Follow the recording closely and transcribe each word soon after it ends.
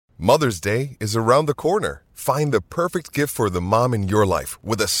Mother's Day is around the corner. Find the perfect gift for the mom in your life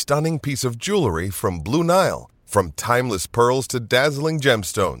with a stunning piece of jewelry from Blue Nile. From timeless pearls to dazzling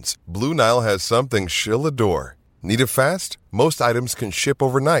gemstones, Blue Nile has something she'll adore. Need it fast? Most items can ship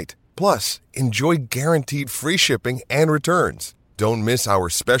overnight. Plus, enjoy guaranteed free shipping and returns. Don't miss our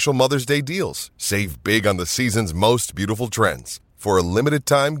special Mother's Day deals. Save big on the season's most beautiful trends. For a limited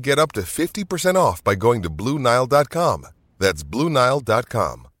time, get up to 50% off by going to BlueNile.com. That's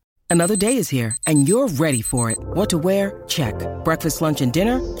BlueNile.com. Another day is here, and you're ready for it. What to wear? Check. Breakfast, lunch, and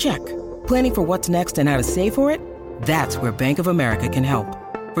dinner? Check. Planning for what's next and how to save for it? That's where Bank of America can help.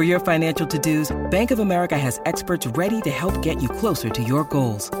 For your financial to-dos, Bank of America has experts ready to help get you closer to your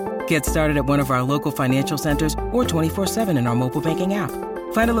goals. Get started at one of our local financial centers or 24/7 in our mobile banking app.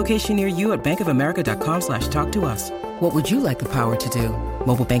 Find a location near you at bankofamerica.com/talktous. What would you like the power to do?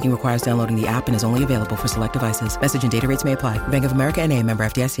 Mobile banking requires downloading the app and is only available for select devices. Message and data rates may apply. Bank of America N.A., member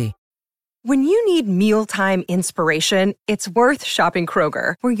FDIC. When you need mealtime inspiration, it's worth shopping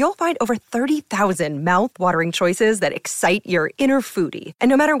Kroger, where you'll find over 30,000 mouth-watering choices that excite your inner foodie. And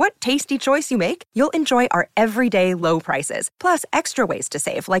no matter what tasty choice you make, you'll enjoy our everyday low prices, plus extra ways to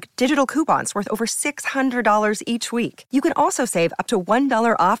save, like digital coupons worth over $600 each week. You can also save up to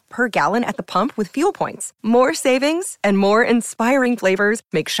 $1 off per gallon at the pump with fuel points. More savings and more inspiring flavors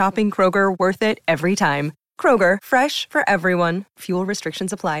make shopping Kroger worth it every time. Kroger, fresh for everyone. Fuel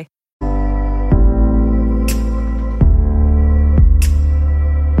restrictions apply.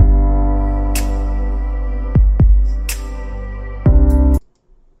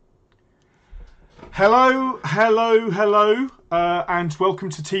 Hello, and welcome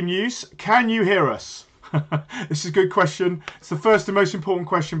to Team News. Can you hear us? This is a good question. It's the first and most important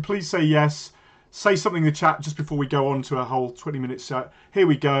question. Please say yes. Say something in the chat just before we go on to a whole 20-minute set. Here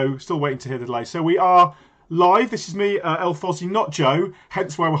we go. Still waiting to hear the delay. So we are live. This is me, El Fozzy, not Joe,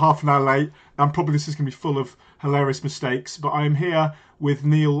 hence why we're half an hour late. And probably this is going to be full of hilarious mistakes. But I am here with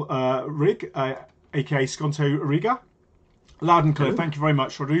Neil Rigg, aka Sconto Riga. Loud and clear. Hello. Thank you very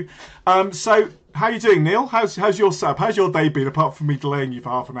much, Rodu. So, how are you doing, Neil? How's your setup? How's your day been, apart from me delaying you for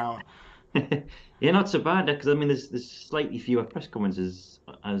half an hour? Yeah, not so bad, because I mean, there's slightly fewer press conferences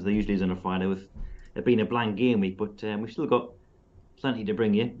as there usually is on a Friday, with it being a blank game week, but we've still got plenty to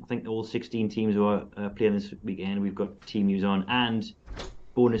bring you. I think all 16 teams who are playing this weekend, we've got team news on, and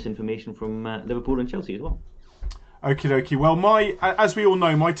bonus information from Liverpool and Chelsea as well. Okie dokie. Well, as we all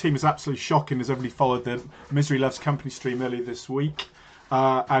know, my team is absolutely shocking, as everybody followed the Misery Loves Company stream earlier this week.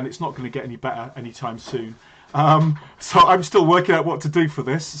 And it's not going to get any better anytime soon. So I'm still working out what to do for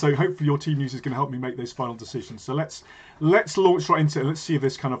this. So hopefully your team news is going to help me make those final decisions. So let's launch right into it. Let's see if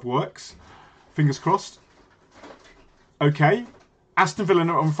this kind of works. Fingers crossed. Okay. Aston Villa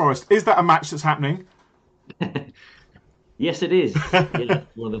on Forest. Is that a match that's happening? Yes, it is. Yeah,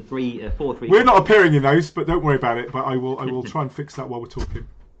 one of the 4-3. We're not appearing in those, but don't worry about it. But I will try and fix that while we're talking.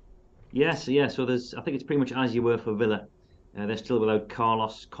 Yes, yeah. So I think it's pretty much as you were for Villa. They're still without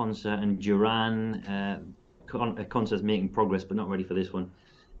Carlos, Konsa, and Duran. Konsa's making progress, but not ready for this one.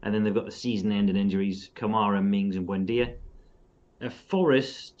 And then they've got the season-ending injuries: Kamara, Mings, and Buendia.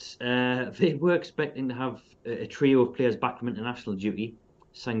 Forest, they were expecting to have a trio of players back from international duty: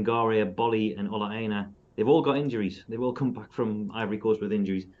 Sangaria, Bolly, and Olaena. They've all got injuries. They've all come back from Ivory Coast with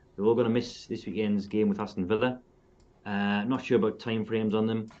injuries. They're all going to miss this weekend's game with Aston Villa. Not sure about timeframes on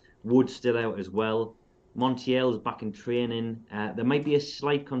them. Wood's still out as well. Montiel's back in training. There might be a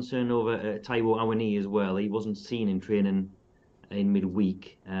slight concern over Taiwo Awani as well. He wasn't seen in training in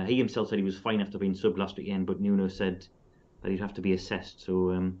midweek. He himself said he was fine after being subbed last weekend, but Nuno said that he'd have to be assessed.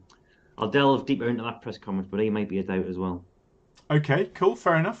 So I'll delve deeper into that press conference, but he might be a doubt as well. Okay, cool,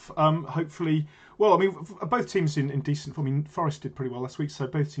 fair enough. Hopefully, well, I mean, both teams in decent form. I mean, Forest did pretty well last week, so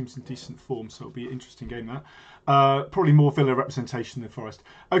both teams in decent form, so it'll be an interesting game, that. Probably more Villa representation than Forest.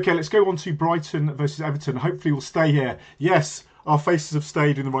 Okay, let's go on to Brighton versus Everton. Hopefully we'll stay here. Yes, our faces have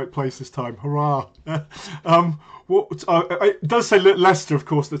stayed in the right place this time. Hurrah! It does say Leicester, of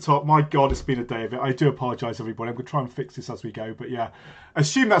course, at the top. My God, it's been a day of it. I do apologise, everybody. I'm going to try and fix this as we go. But yeah,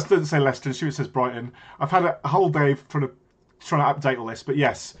 assume that doesn't say Leicester. Assume it says Brighton. I've had a whole day trying to update all this. But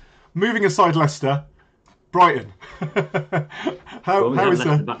yes, moving aside Leicester, Brighton. how is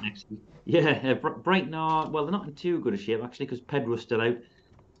Leicester back next week? Yeah, Brighton are, well, they're not in too good a shape, actually, because Pedro's still out.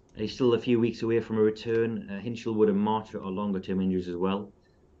 He's still a few weeks away from a return. Hinchelwood and March are longer-term injuries as well.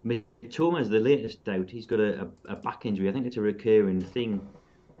 Mitoma is the latest doubt. He's got a back injury. I think it's a recurring thing.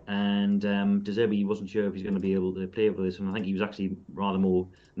 And De Zerbi wasn't sure if he's going to be able to play for this. And I think he was actually rather more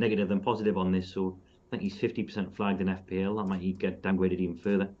negative than positive on this. So I think he's 50% flagged in FPL. That might get downgraded even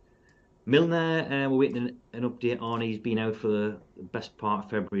further. Milner, we're waiting an update on. He's been out for the best part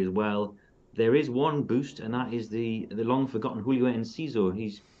of February as well. There is one boost, and that is the long forgotten Julio Enciso.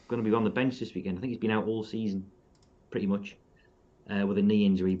 He's going to be on the bench this weekend. I think he's been out all season, pretty much, with a knee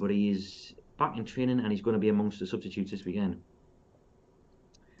injury, but he is back in training and he's going to be amongst the substitutes this weekend.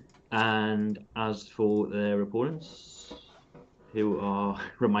 And as for their opponents, who are,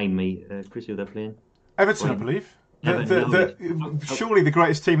 remind me, Chris, who they're playing? Everton, I believe. Surely the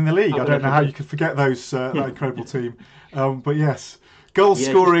greatest team in the league. I don't know how you could forget that incredible team. But yes,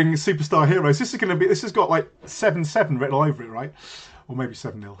 goal-scoring superstar heroes. This has got like 7-7 written all over it, right? Or maybe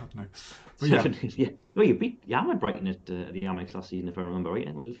 7-0. I don't know. But yeah. Well, you beat Hammered Brighton at the Amex last season, if I remember right.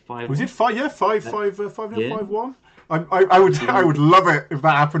 It was 5. Was it 5? Yeah, 5-1. I would love it if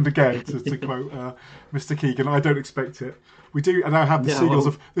that happened again. To quote Mr. Keegan, I don't expect it. We do now have the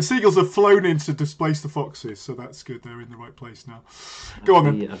Seagulls. The Seagulls have flown in to displace the Foxes, so that's good. They're in the right place now. Go on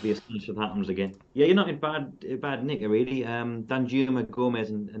then. I'd be astonished if that happens again. Yeah, you're not in bad nick really. Danjuma, Gomez,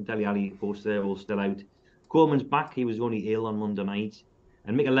 and Dele Alli both there, all still out. Coleman's back. He was only ill on Monday night.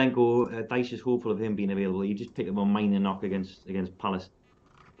 And Mikalenko, Dice is hopeful of him being available. He just picked up a minor knock against Palace,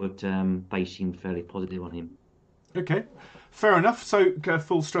 but Dice seemed fairly positive on him. Okay, fair enough. So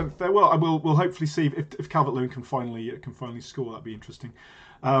full strength there. Well, we'll hopefully see if Calvert-Lewin can finally score. That'd be interesting.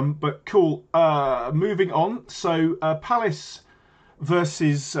 But cool. Moving on. So Palace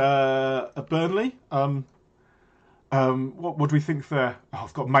versus Burnley. What do we think there? Oh,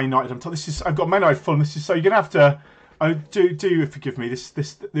 I've got Man United. I've got Man United Fulham. So you're gonna have to. Do forgive me.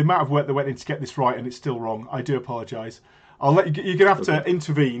 The amount of work that went in to get this right, and it's still wrong. I do apologise. I'll let you. You're gonna have to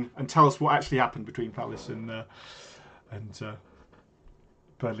intervene and tell us what actually happened between Palace and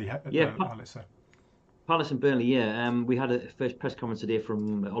Burnley. Palace and Burnley. Yeah. We had a first press conference today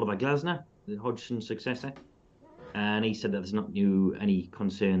from Oliver Glasner, the Hodgson's successor, and he said that there's not any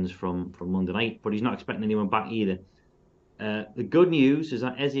concerns from Monday night, but he's not expecting anyone back either. The good news is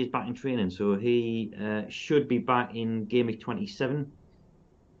that Eze is back in training, so he should be back in game week 27.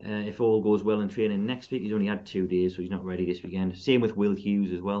 If all goes well in training next week. He's only had 2 days, so he's not ready this weekend. Same with Will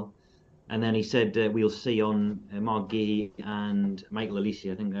Hughes as well. And then he said we'll see on Mark Gahey and Michael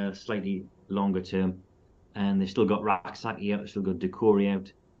Olise. I think they're slightly longer term. And they've still got Raksaki out, they've still got Decore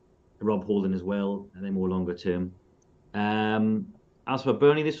out, Rob Holding as well, and then more longer term. As for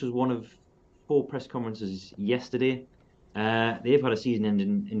Burnley, this was one of 4 press conferences yesterday. They've had a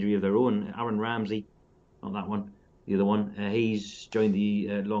season-ending injury of their own. Aaron Ramsey, not that one, the other one. He's joined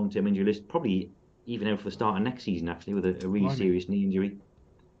the long-term injury list, probably even out for the start of next season, actually, with a really serious knee injury.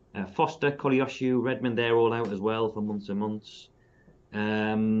 Foster, Kolyoshu, Redmond, they're all out as well for months and months.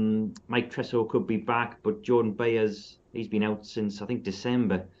 Mike Tresso could be back, but Jordan Bayers, he's been out since, I think,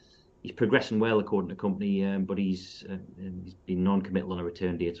 December. He's progressing well, according to the company, but he's been non-committal on a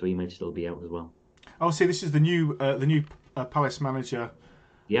return date, so he might still be out as well. Oh, see, this is the new Palace manager.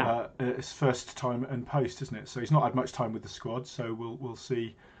 Yeah, his first time in post, isn't it? So he's not had much time with the squad. So we'll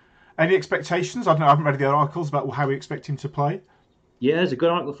see. Any expectations? I haven't read the articles about how we expect him to play. Yeah, there's a good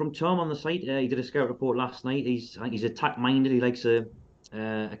article from Tom on the site. He did a scout report last night. I think he's attack-minded. He likes a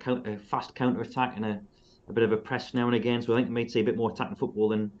fast counter-attack and a bit of a press now and again. So I think he might see a bit more attacking football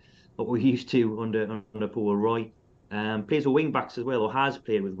than what we're used to under Paul Roy. Plays with wing-backs as well, or has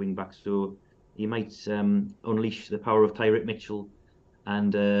played with wing-backs. So he might unleash the power of Tyrick Mitchell.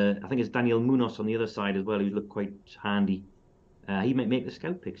 And I think it's Daniel Munoz on the other side as well, who's looked quite handy. He might make the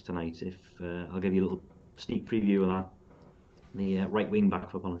scout picks tonight. If I'll give you a little sneak preview of that. The right wing back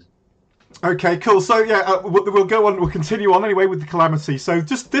for Palace. Okay, cool. So yeah, we'll go on. We'll continue on anyway with the calamity. So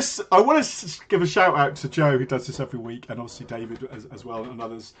just this, I want to give a shout out to Joe, who does this every week, and obviously David as well, and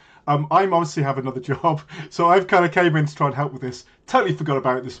others. I'm obviously have another job, so I've kind of came in to try and help with this. Totally forgot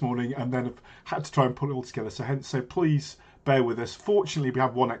about it this morning, and then have had to try and put it all together. So please bear with us. Fortunately, we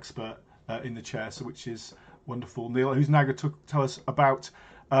have one expert in the chair, so which is wonderful. Neil, who's now going to tell us about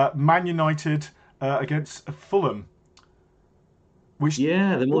Man United against Fulham. Which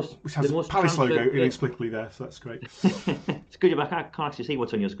has the Palace logo inexplicably there, so that's great. It's good. I can't actually see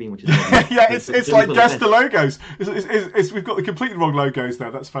what's on your screen, which is yeah, it's like guess the logos. We've got the completely wrong logos there.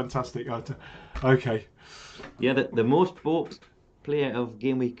 That's fantastic. Okay. Yeah, the most bought player of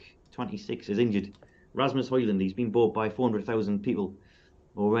game week 26 is injured. Rasmus Højlund. He's been bought by 400,000 people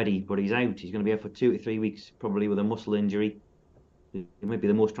already, but he's out. He's going to be out for 2 to 3 weeks, probably with a muscle injury. He might be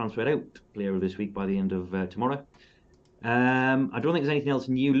the most transferred out player of this week by the end of tomorrow. I don't think there's anything else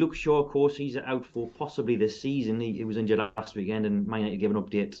new. Luke Shaw, of course, he's out for possibly this season. He was injured last weekend, and Man United gave an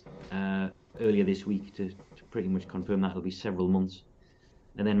update earlier this week to pretty much confirm that it'll be several months.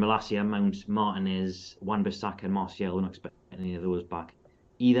 And then Malacia, Mount, Martinez, Wan-Bissaka and Martial, we're not expecting any of those back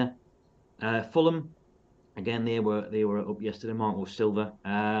either. Fulham, again, they were up yesterday. Marco Silva.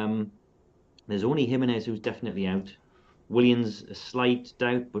 There's only Jimenez who's definitely out. Williams, a slight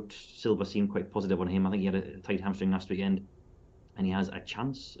doubt, but Silva seemed quite positive on him. I think he had a tight hamstring last weekend, and he has a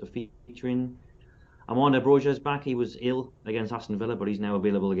chance of featuring. Armando Broja's back. He was ill against Aston Villa, but he's now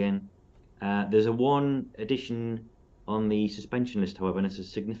available again. There's a one addition on the suspension list, however, and it's a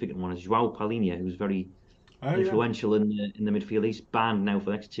significant one. It's João Palhinha, who's very influential in the midfield. He's banned now for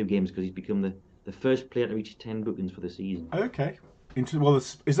the next 2 games because he's become the first player to reach 10 bookings for the season. Okay. Well,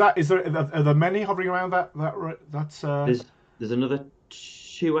 are there many hovering around that? There's another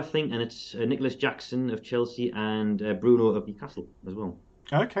 2, I think, and it's Nicholas Jackson of Chelsea and Bruno of Newcastle as well.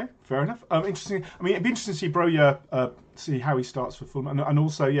 Okay, fair enough. Interesting. I mean, it'd be interesting to see Broja, see how he starts for Fulham, and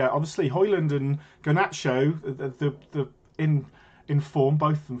also, obviously Højlund and Garnacho, the in form,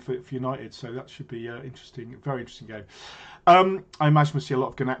 both of them for United. So that should be interesting. Very interesting game. I imagine we'll see a lot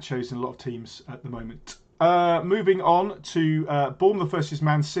of Garnachos in a lot of teams at the moment. Moving on to Bournemouth versus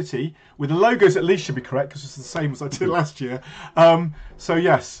Man City, with the logos at least should be correct because it's the same as I did last year. So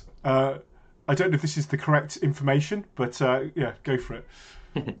yes, I don't know if this is the correct information, but go for it.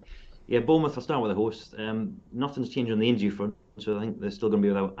 Yeah, Bournemouth, I'll start with the host. Nothing's changed on the injury front, so I think they're still going to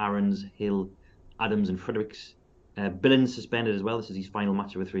be without Aarons, Hill, Adams and Fredericks. Billings suspended as well. This is his final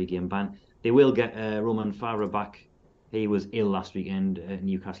match of a 3-game ban. They will get Roman Farah back. He was ill last weekend at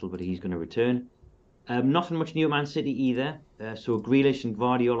Newcastle, but he's going to return. Nothing much new at Man City either. So Grealish and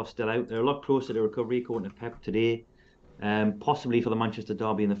Gvardiol are still out. They're a lot closer to recovery, according to Pep today. Possibly for the Manchester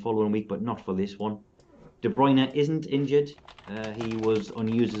derby in the following week, but not for this one. De Bruyne isn't injured. He was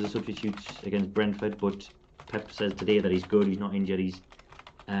unused as a substitute against Brentford, but Pep says today that he's good. He's not injured. He's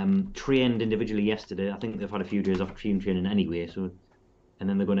trained individually yesterday. I think they've had a few days off team training anyway. And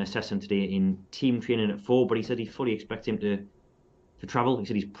then they're going to assess him today in team training at 4. But he said he fully expects him to travel. He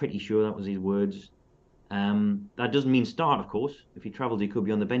said he's pretty sure, that was his words. That doesn't mean start, of course. If he travels, he could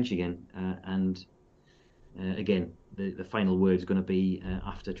be on the bench again. Again, the final word is going to be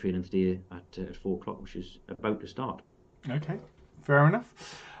after training today at 4 o'clock, which is about to start. Okay, fair enough.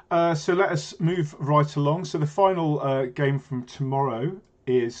 So let us move right along. So the final game from tomorrow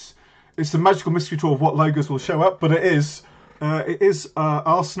it's the magical mystery tour of what logos will show up, but it is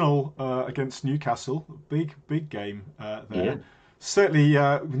Arsenal against Newcastle. Big game there. Yeah. Certainly,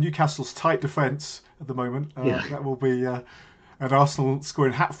 Newcastle's tight defence at the moment. That will be, and Arsenal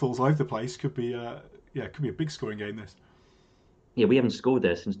scoring hatfuls all over the place. Could be a big scoring game. This. Yeah, we haven't scored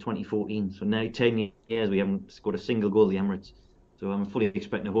there since 2014. So now 10 years we haven't scored a single goal at the Emirates. So I'm fully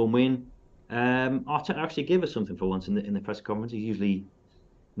expecting a home win. Arteta actually gave us something for once in the press conference. He's usually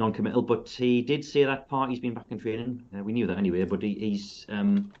non-committal, but he did say that Partey's been back in training. We knew that anyway, but he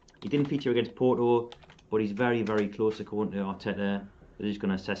didn't feature against Porto, but he's very, very close according to Arteta. They're just going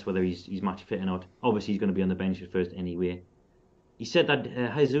to assess whether he's match fit or not. Obviously, he's going to be on the bench at first anyway. He said that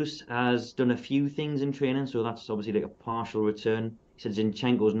Jesus has done a few things in training, so that's obviously like a partial return. He said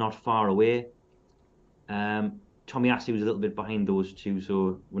Zinchenko's not far away. Tomiyasu was a little bit behind those two,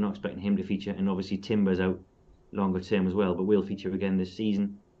 so we're not expecting him to feature. And obviously Timber's out longer term as well, but will feature again this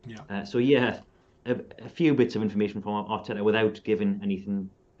season. Yeah. A few bits of information from Arteta without giving anything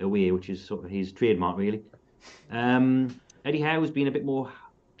away, which is sort of his trademark, really. Eddie Howe's been a bit more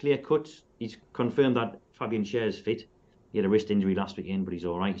clear-cut. He's confirmed that Fabian Schär is fit. He had a wrist injury last weekend, but he's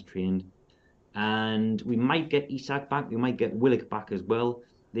all right. He's trained. And we might get Isak back. We might get Willock back as well.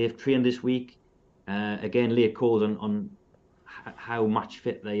 They've trained this week. Again, lay a call on how match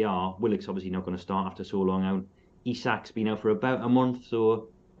fit they are. Willock's obviously not going to start after so long out. Isak's been out for about a month, so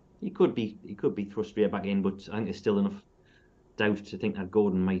he could be thrust straight back in. But I think there's still enough doubt to think that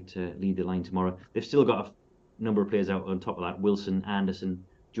Gordon might lead the line tomorrow. They've still got a number of players out on top of that: Wilson, Anderson,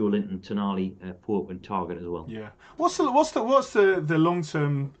 Joe Linton, Tonali, Pope, and Target as well. Yeah. What's the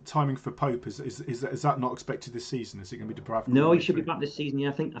long-term timing for Pope? Is that not expected this season? Is it going to be Dubravka? No, he should be back this season. Yeah,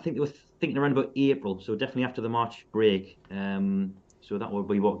 I think they were thinking around about April, so definitely after the March break. So that will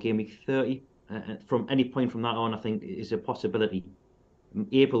be game week 30. From any point from that on, I think is a possibility.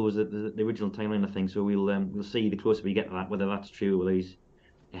 April was the original timeline, I think. So we'll see the closer we get to that whether that's true, whether he's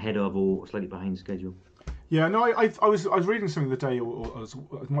ahead of or slightly behind schedule. Yeah, no, I was reading something the day, or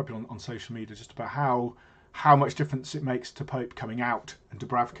it might be on social media, just about how much difference it makes to Pope coming out and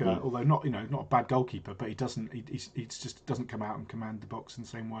Dubravka, although not a bad goalkeeper, but he just doesn't come out and command the box in the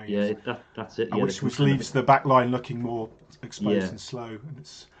same way. Yeah, that's it. Yeah, which leaves the back line looking more exposed and slow, and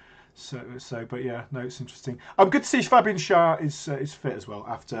it's so. But yeah, no, it's interesting. Good to see Fabian Schär is fit as well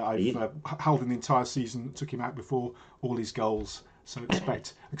after I've held him the entire season, took him out before all his goals. So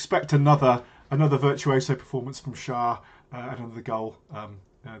expect another virtuoso performance from Schär, another goal.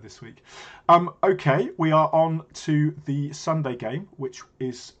 this week. Okay, we are on to the Sunday game, which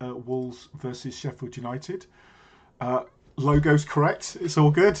is Wolves versus Sheffield United. Logo's correct. It's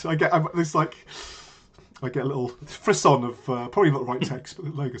all good. I get a little frisson of probably not the right text, but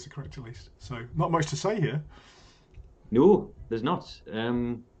the logos are correct at least. So not much to say here. No, there's not.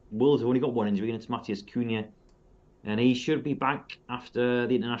 Wolves have only got one injury, and it's Matthias Cunha, and he should be back after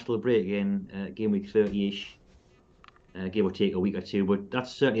the international break in game week 30-ish. Give or take a week or two, but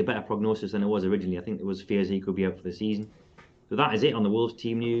that's certainly a better prognosis than it was originally. I think there was fears he could be out for the season. So that is it on the Wolves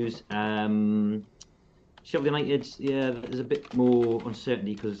team news. Sheffield United, yeah, there's a bit more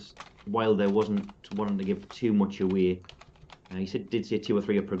uncertainty because Wilder wasn't wanting to give too much away. He did say 2 or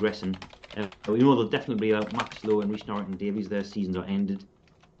 3 are progressing. We know they'll definitely be out. Max Lowe and Reece Norton Davies, their seasons are ended.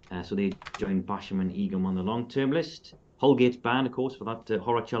 So they joined Basham and Egan on the long-term list. Holgate's banned, of course, for that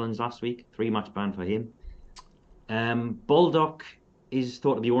horror challenge last week. 3-match ban for him. Baldock is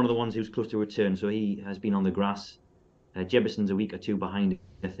thought to be one of the ones who's close to return, so he has been on the grass. Jebison's a week or 2 behind,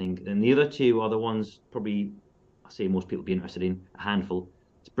 I think. And the other 2 are the ones probably, I say most people be interested in, a handful.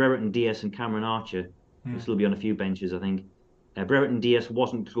 It's Brereton Diaz and Cameron Archer. He'll still be on a few benches, I think. Brereton Diaz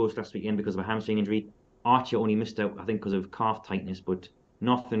wasn't close last weekend because of a hamstring injury. Archer only missed out, I think, because of calf tightness, but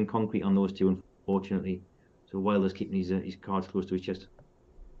nothing concrete on those 2, unfortunately. So Wilder's keeping his cards close to his chest.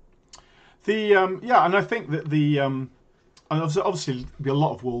 And I think that obviously there'll be a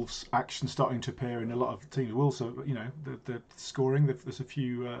lot of Wolves action starting to appear in a lot of teams. Wolves are, the scoring. There's a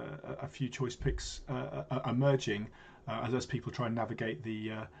few choice picks emerging as people try and navigate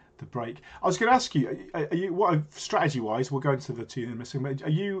the break. I was going to ask you, are you what strategy-wise? We'll go into the 2 missing. Are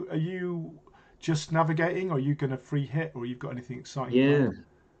you just navigating, or are you going to free hit, or you've got anything exciting? Yeah,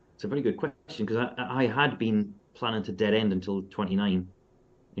 it's a very good question because I had been planning to dead end until 29.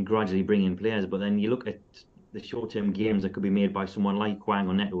 And gradually bring in players, but then you look at the short-term games that could be made by someone like Kwang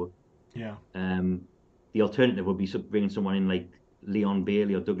or Neto. Yeah. The alternative would be bringing someone in like Leon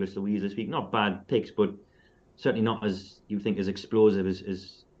Bailey or Douglas Luiz this week. Not bad picks, but certainly not as you think as explosive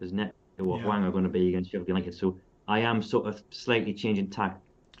as Neto or Kwang are going to be against Sheffield United. So I am sort of slightly changing tack.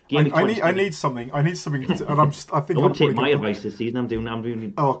 I need something. I think I won't take my advice this season. I'm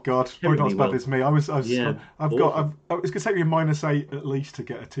doing. Oh God, probably not as bad as me. It's going to take me a -8 at least to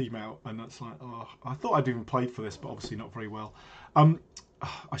get a team out, and that's like, I thought I'd even played for this, but obviously not very well.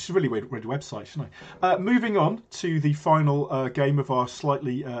 I should really read the website, shouldn't I? Moving on to the final game of our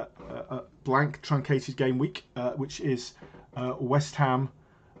slightly blank, truncated game week, which is West Ham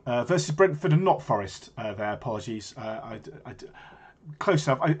versus Brentford and not Forest. There, apologies. Close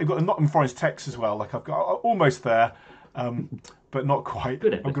enough. I've got a Nottingham Forest text as well. Like I've got almost there, but not quite.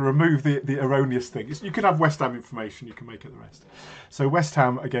 I'm going to remove the erroneous things. You can have West Ham information. You can make it the rest. So West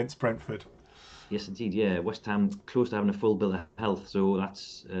Ham against Brentford. Yes, indeed. Yeah, West Ham close to having a full bill of health. So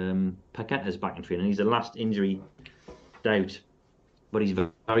that's Paqueta's back in training. He's the last injury doubt, but he's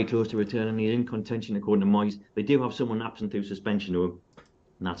very close to returning. He's in contention according to Moyes. They do have someone absent through suspension, though,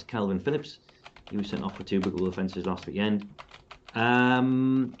 and that's Calvin Phillips. He was sent off for 2 bookable offences last weekend.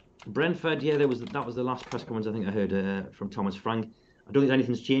 Brentford, yeah, that was the last press comments I think I heard from Thomas Frank. I don't think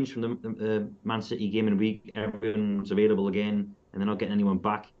anything's changed from the Man City game in the week. Everyone's available again, and they're not getting anyone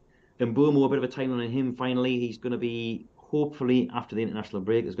back. And Mbomo, a bit of a timeline on him. Finally, he's going to be hopefully after the international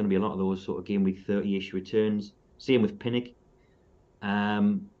break. There's going to be a lot of those sort of game week 30-ish returns. Same with Pinnock.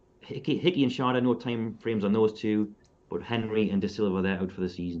 Hickey and Sharda, no time frames on those 2, but Henry and De Silva, they're out for the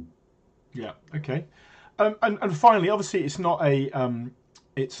season. Yeah. Okay. And finally, obviously, it's not a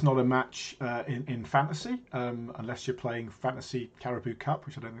match in fantasy unless you're playing Fantasy Caribou Cup,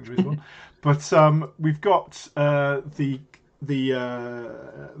 which I don't think there is one. But we've got the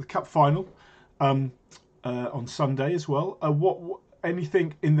cup final on Sunday as well. What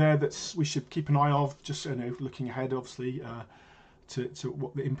anything in there that we should keep an eye of? Just looking ahead, obviously. To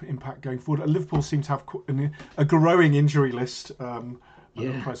what the impact going forward. Liverpool seem to have a growing injury list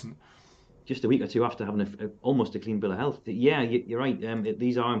at present. Just a week or 2 after having almost a clean bill of health. Yeah, you're right.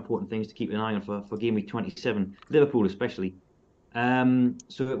 These are important things to keep an eye on for game week 27, Liverpool especially. So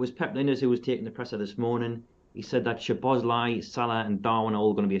it was Pep Linders who was taking the presser this morning. He said that Szoboszlai, Salah and Darwin are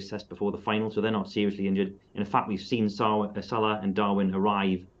all going to be assessed before the final, so they're not seriously injured. In fact, we've seen Salah and Darwin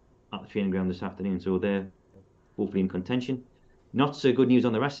arrive at the training ground this afternoon, so they're hopefully in contention. Not so good news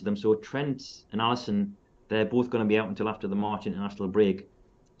on the rest of them. So Trent and Alisson, they're both going to be out until after the March international break.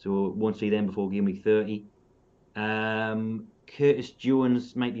 So won't see them before game week 30. Curtis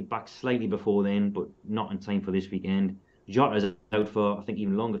Jones might be back slightly before then, but not in time for this weekend. Jota is out for, I think,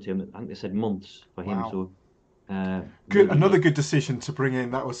 even longer term. I think they said months for him. Wow. So another good decision to bring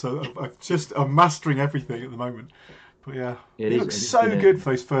in. That was just mastering everything at the moment. But yeah, It he is. looks so good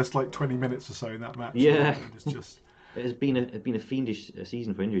for those first like 20 minutes or so in that match. Yeah. It's just It's been a fiendish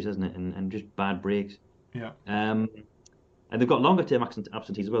season for injuries, hasn't it? And just bad breaks. yeah. And they've got longer term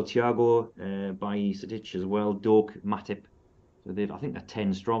absentees as well. Thiago, Bajic as well. Doak, Matip. So I think they're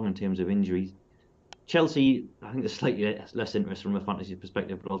 10 strong in terms of injuries. Chelsea, I think they're slightly less interest from a fantasy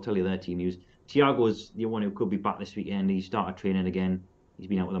perspective, but I'll tell you their team news. Thiago's the one who could be back this weekend. He started training again. He's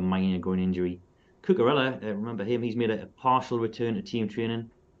been out with a minor groin injury. Cucurella, remember him? He's made a partial return to team training.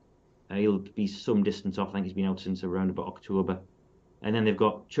 He'll be some distance off. I think he's been out since around about October. And then they've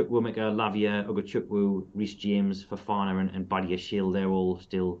got Chukwuemeka, Lavia, Ugochukwu, Reece James, Fafana, and Badia Shield. They're all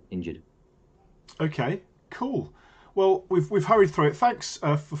still injured. Okay, cool. Well, we've hurried through it.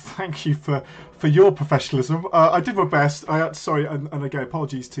 Thank you for your professionalism. I did my best. Sorry, and again,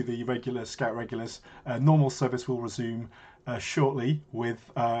 apologies to the Scout regulars. Normal service will resume shortly with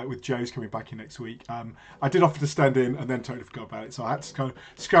Joe's coming back in next week. I did offer to stand in and then totally forgot about it, so I had to kind of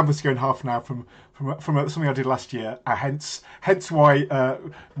scramble to go in half an hour from something I did last year. Hence why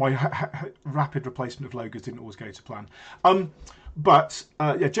my rapid replacement of logos didn't always go to plan. But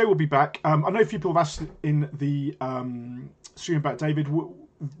yeah, Joe will be back. I know a few people have asked in the stream about David.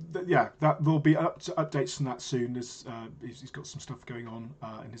 Yeah, that there'll be updates on that soon. He's got some stuff going on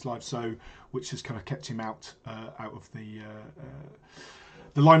in his life, which has kind of kept him out of the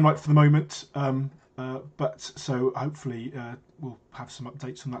limelight for the moment. But so hopefully we'll have some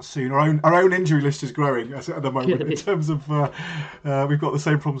updates on that soon. Our own injury list is growing at the moment in terms of we've got the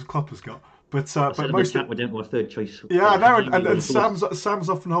same problems Klopp has got. But most we don't want a third choice. Yeah, I know, and Sam's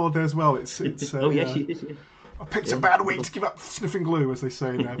off on holiday as well. It's oh yes, she is. Yeah. I picked a bad week to give up sniffing glue, as they say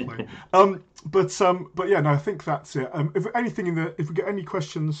in airplane. But yeah, no, I think that's it. If we get any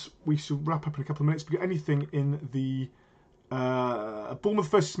questions, we should wrap up in a couple of minutes. If we get anything in the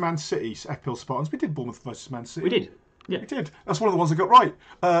Bournemouth versus Man City FPL Spartans, we did Bournemouth versus Man City. We did. Yeah, we did. That's one of the ones I got right.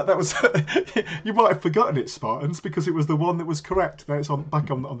 That was you might have forgotten it, Spartans, because it was the one that was correct. There, it's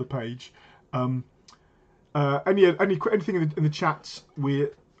back on the page. Anything in the chat?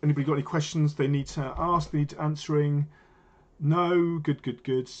 Anybody got any questions they need to ask? They need answering? No.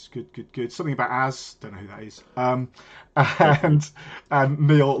 Good. Something about Az. Don't know who that is. And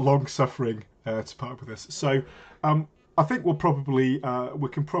Neil long suffering to part with us. So I think we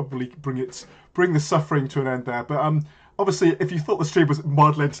can probably bring the suffering to an end there. But obviously, if you thought the stream was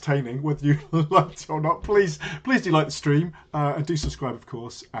mildly entertaining, whether you liked it or not, please do like the stream and do subscribe, of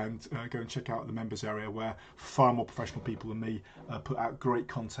course, and go and check out the members area where far more professional people than me put out great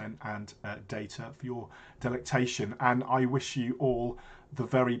content and data for your delectation. And I wish you all the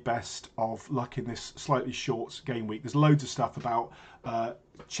very best of luck in this slightly short game week. There's loads of stuff about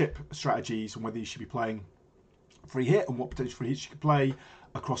chip strategies and whether you should be playing free hit and what potential free hits you could play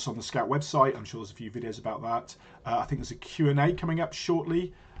across on the Scout website. I'm sure there's a few videos about that. I think there's a Q&A coming up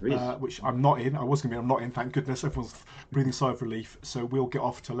shortly, which I'm not in. I'm not in, thank goodness. Everyone's breathing a sigh of relief. So we'll get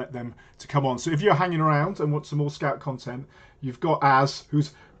off to let them to come on. So if you're hanging around and want some more Scout content, you've got Az,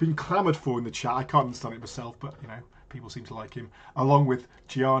 who's been clamoured for in the chat. I can't understand it myself, but people seem to like him, along with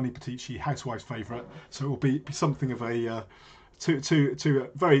Gianni Petici, Housewife's favourite. So it will be something of a two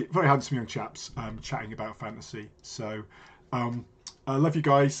very, very handsome young chaps chatting about fantasy. So I love you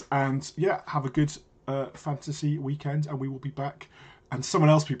guys, and yeah, have a good fantasy weekend, and we will be back, and someone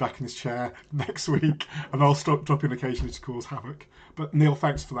else will be back in this chair next week, and I'll stop dropping occasionally to cause havoc. But Neil,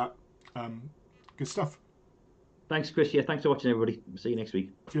 thanks for that. Good stuff. Thanks, Chris. Yeah, thanks for watching, everybody. See you next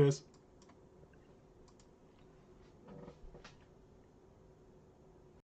week. Cheers.